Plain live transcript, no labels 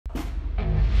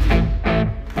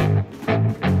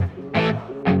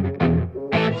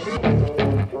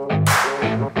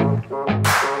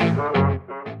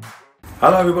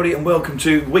Hello everybody and welcome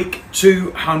to week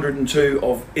 202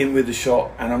 of In With The Shot,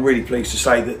 and I'm really pleased to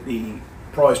say that the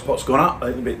prize pot's gone up a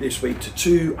little bit this week to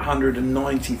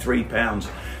 £293.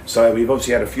 So we've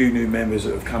obviously had a few new members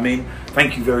that have come in.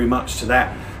 Thank you very much to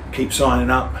that. Keep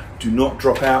signing up, do not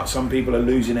drop out. Some people are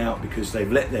losing out because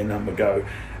they've let their number go.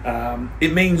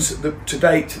 It means that to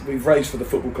date we've raised for the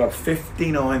football club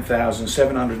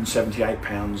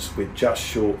 £59,778 with just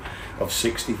short of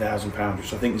 £60,000,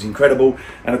 which I think is incredible.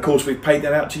 And of course we've paid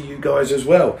that out to you guys as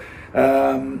well.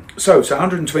 So it's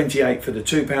 128 for the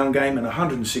 £2 game and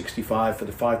 165 for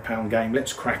the £5 game.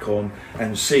 Let's crack on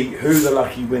and see who the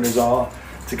lucky winners are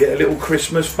to get a little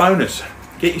Christmas bonus.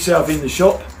 Get yourself in the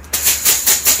shop.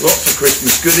 Lots of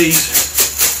Christmas goodies.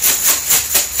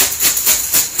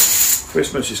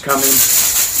 Christmas is coming.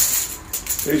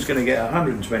 Who's going to get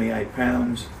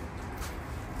 £128?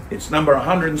 It's number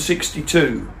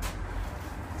 162.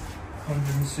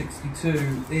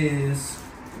 162 is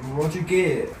Roger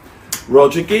Gear.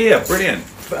 Roger Gear, brilliant.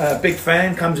 Big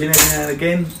fan, comes in every now and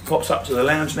again, pops up to the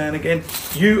lounge now and again.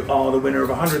 You are the winner of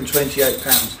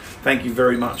 £128. Thank you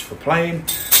very much for playing.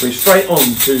 We're straight on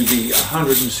to the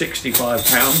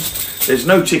 £165. There's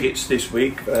no tickets this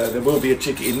week. There will be a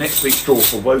ticket in next week's draw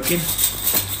for Woking.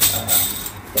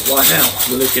 But right now,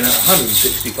 we're looking at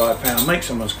 £165. Make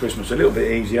someone's Christmas a little bit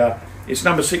easier. It's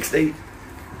number 60.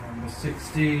 Number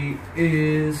 60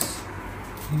 is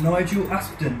Nigel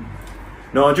Aspden.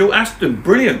 Nigel Aspden,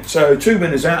 brilliant. So 2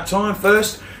 winners out. Time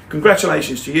first.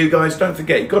 Congratulations to you guys. Don't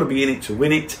forget, you've got to be in it to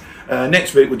win it.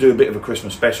 Next week we'll do a bit of a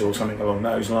Christmas special or something along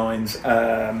those lines.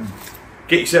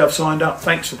 Get yourself signed up.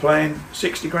 Thanks for playing.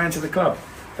 60 grand to the club.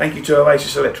 Thank you to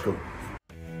Oasis Electrical.